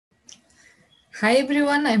Hi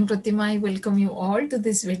everyone, I am Pratima. I welcome you all to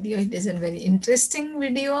this video. It is a very interesting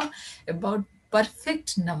video about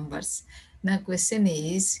perfect numbers. Now question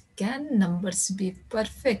is, can numbers be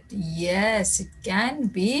perfect? Yes, it can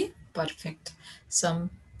be perfect. Some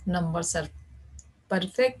numbers are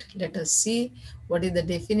perfect. Let us see what is the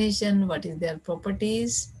definition, what is their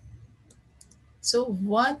properties. So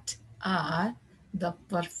what are the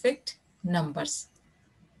perfect numbers?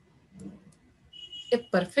 A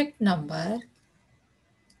perfect number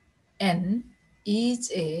n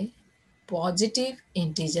is a positive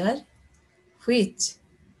integer which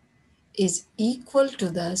is equal to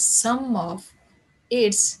the sum of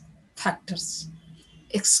its factors,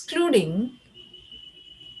 excluding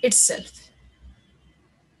itself.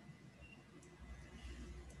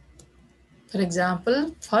 For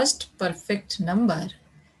example, first perfect number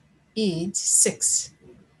is 6.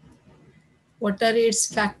 What are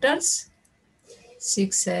its factors?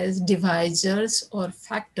 6 has divisors or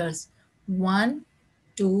factors 1,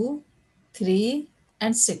 2, 3,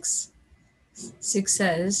 and 6. 6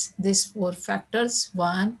 has these 4 factors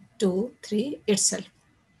 1, 2, 3 itself.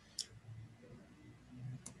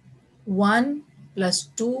 1 plus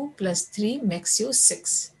 2 plus 3 makes you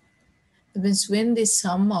 6. That means when the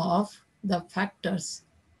sum of the factors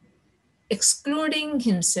excluding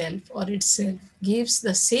himself or itself gives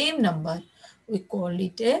the same number, we call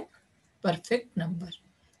it a perfect number.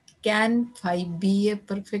 Can 5 be a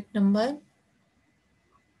perfect number?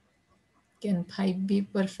 Can 5 be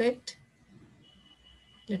perfect?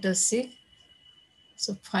 Let us see.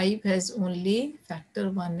 So 5 has only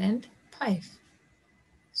factor 1 and 5.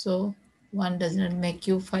 So 1 does not make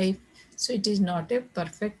you 5. So it is not a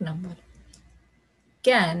perfect number.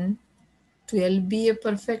 Can 12 be a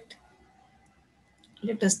perfect?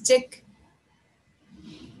 Let us check.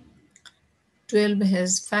 12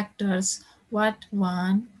 has factors. What?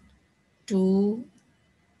 1, 2,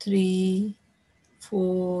 3,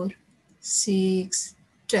 4, 6,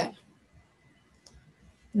 12.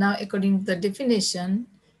 Now, according to the definition,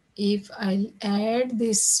 if I'll add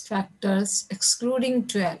these factors excluding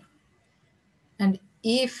 12, and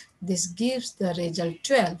if this gives the result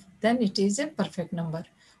 12, then it is a perfect number.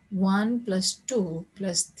 1 plus 2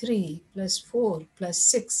 plus 3 plus 4 plus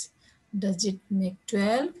 6. Does it make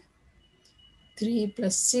 12? 3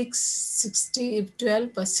 plus 6, 60,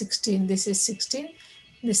 12 plus 16, this is 16.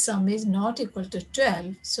 The sum is not equal to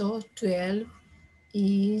 12. So 12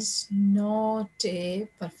 is not a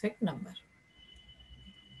perfect number.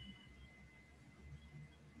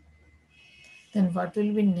 Then what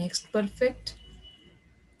will be next perfect?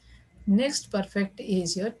 Next perfect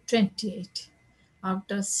is your 28.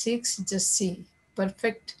 After 6, just see.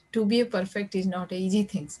 Perfect, to be a perfect is not an easy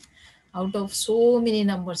thing. Out of so many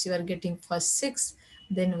numbers, you are getting first 6,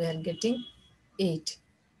 then we are getting 8.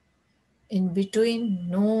 In between,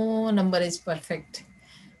 no number is perfect.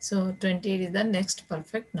 So 28 is the next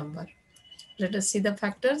perfect number. Let us see the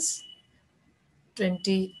factors.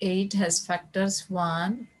 28 has factors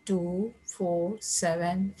 1, 2, 4,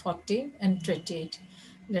 7, 14, and 28.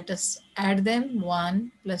 Let us add them.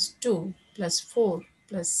 1 plus 2 plus 4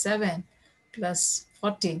 plus 7 plus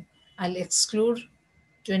 14. I'll exclude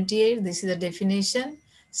 28. This is the definition.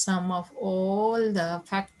 Sum of all the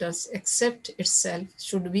factors except itself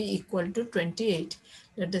should be equal to 28.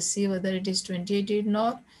 Let us see whether it is 28 or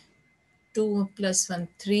not. 2 plus 1,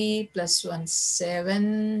 3 plus 1,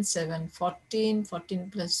 7, 7, 14, 14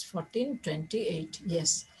 plus 14, 28.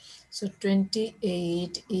 Yes. So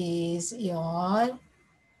 28 is your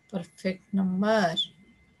perfect number.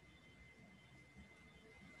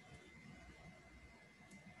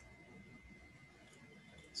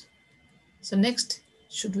 So next,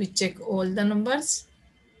 should we check all the numbers?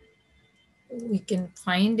 We can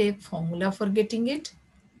find a formula for getting it.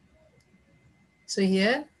 So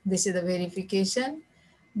here, this is the verification.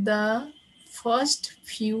 The first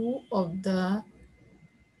few of the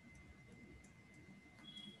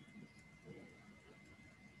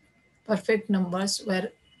perfect numbers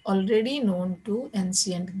were already known to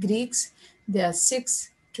ancient Greeks. They are 6,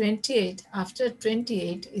 28. After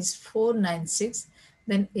 28 is 496,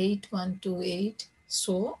 then 8128,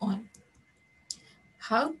 so on.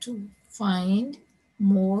 How to find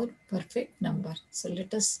more perfect number? So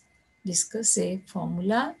let us discuss a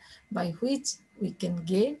formula by which we can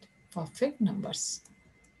get perfect numbers.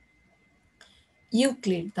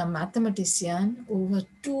 Euclid, the mathematician, over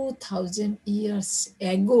 2000 years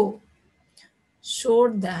ago,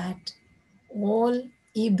 showed that all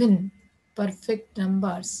even perfect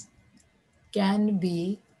numbers can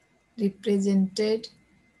be represented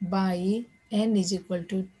by n is equal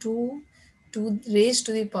to 2 to raised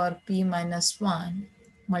to the power p minus 1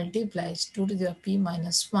 multiplies 2 to the p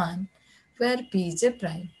minus 1, where p is a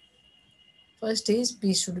prime. First is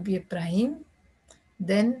p should be a prime.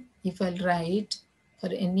 Then if I'll write for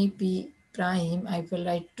any p prime, I will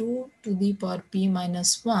write 2 to the power p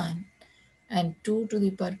minus 1 and 2 to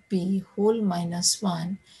the power p whole minus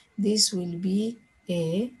 1. This will be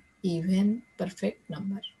a even perfect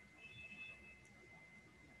number.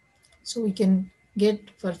 So we can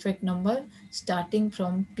get perfect number starting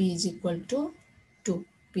from p is equal to 2,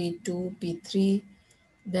 p2, p3,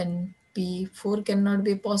 then p4 cannot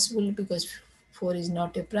be possible because 4 is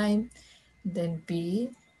not a prime, then p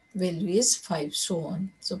value is 5, so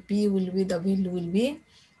on. So p will be, the value will be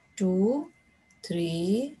 2,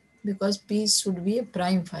 3, because p should be a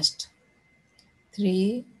prime first,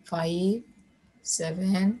 3, 5,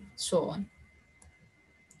 7, so on.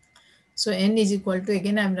 So n is equal to,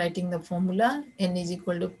 again I am writing the formula, n is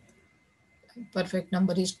equal to, perfect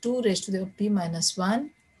number is 2 raised to the p minus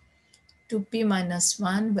 1 to p minus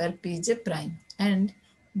 1, where p is a prime. And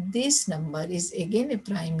this number is again a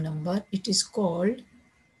prime number. It is called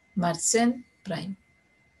Mersenne prime.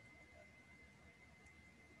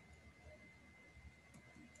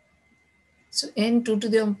 So n 2 to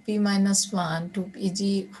the p minus 1 to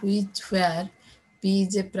pg, where p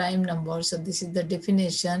is a prime number. So this is the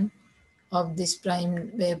definition of this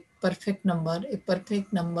prime, a perfect number. A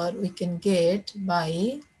perfect number we can get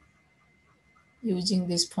by using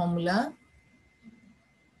this formula.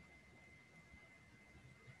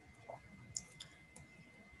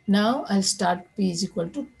 Now I'll start p is equal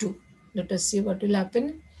to 2. Let us see what will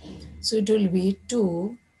happen. So it will be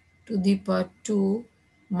 2 to the power 2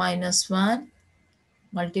 minus 1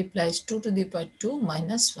 multiplies 2 to the power 2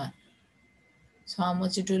 minus 1. So how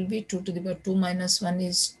much it will be? 2 to the power 2 minus 1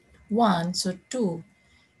 is 1. So 2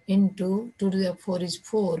 into 2 to the power 4 is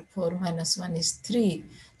 4. 4 minus 1 is 3.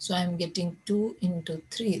 So I am getting 2 into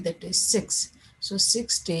 3, that is 6. So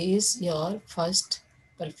 60 is your first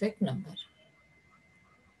perfect number.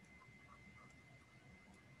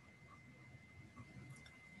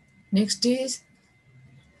 Next is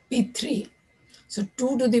P3. So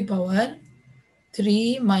 2 to the power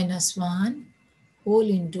 3 minus 1 whole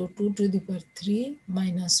into 2 to the power 3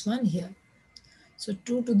 minus 1 here. So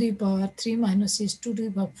 2 to the power 3 minus is 2 to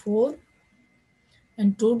the power 4.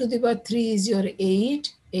 And 2 to the power 3 is your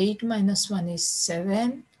 8. 8 minus 1 is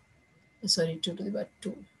 7. Sorry, 2 to the power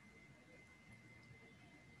 2.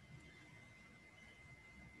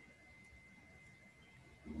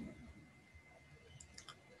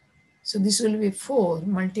 So this will be 4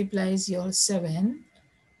 multiplies your 7.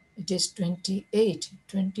 It is 28.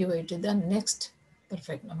 28 is the next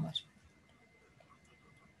perfect number.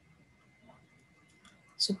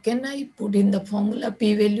 So can I put in the formula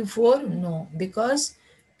p value 4? No, because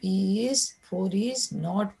p is 4 is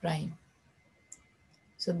not prime.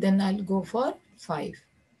 So then I'll go for 5.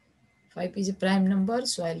 5 is a prime number,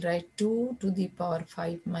 so I'll write 2 to the power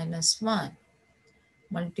 5 minus 1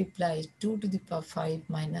 multiply 2 to the power 5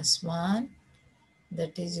 minus 1,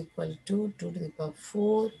 that is equal to 2 to the power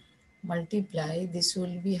 4 multiply, this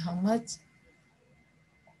will be how much?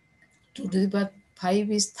 2 to the power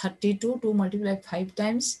 5 is 32, 2 multiply 5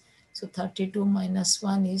 times, so 32 minus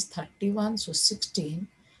 1 is 31, so 16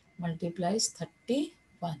 multiplies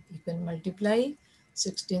 31. You can multiply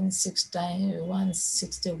 16, 6 times 1,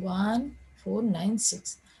 61,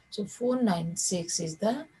 496. So 496 is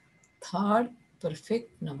the third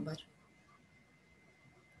perfect number.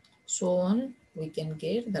 So on we can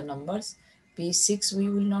get the numbers. P6 we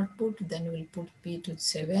will not put, then we will put P to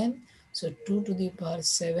 7. So 2 to the power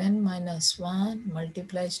 7 minus 1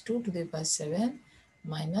 multiplies 2 to the power 7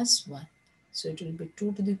 minus 1. So it will be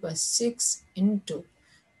 2 to the power 6 into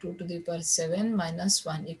 2 to the power 7 minus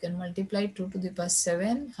 1. You can multiply 2 to the power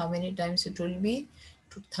 7. How many times it will be?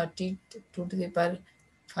 2 to the power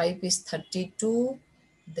 5 is 32.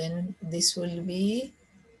 Then this will be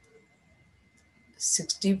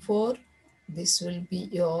 64. This will be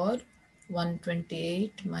your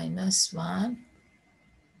 128 minus 1.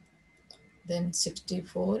 Then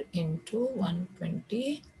 64 into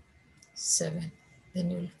 127.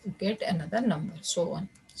 Then you will get another number, so on.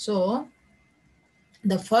 So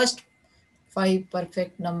the first 5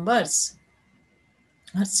 perfect numbers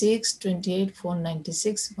are 6, 28,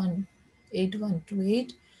 496, 1, 8,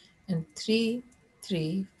 128, and 3,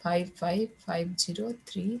 3, 5, 5, 5, 0,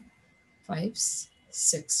 3, 5,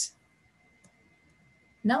 6.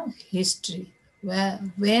 Now history,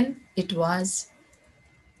 when it was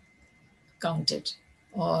counted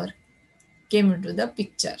or came into the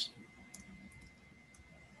picture.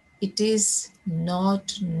 It is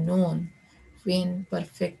not known when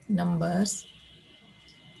perfect numbers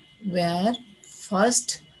were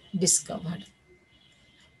first discovered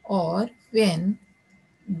or when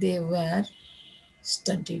they were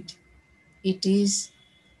studied. It is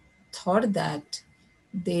thought that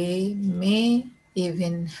they may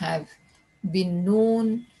even have been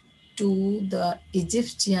known to the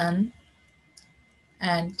Egyptian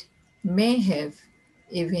and may have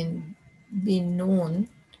even been known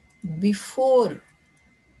before,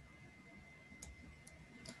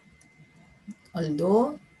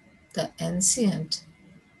 although the ancient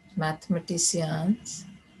mathematicians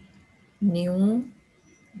knew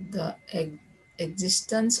the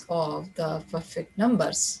existence of the perfect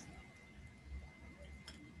numbers.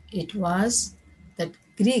 It was that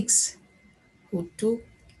Greeks who took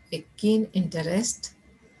a keen interest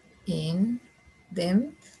in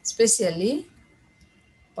them, especially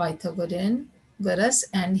Pythagoras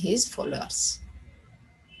and his followers.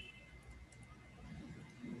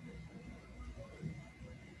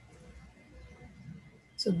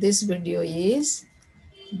 So this video is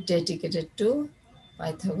dedicated to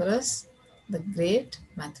Pythagoras, the great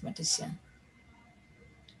mathematician.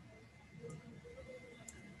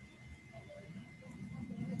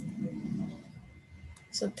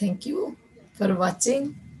 So thank you for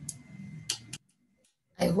watching.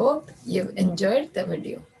 I hope you've enjoyed the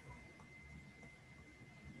video.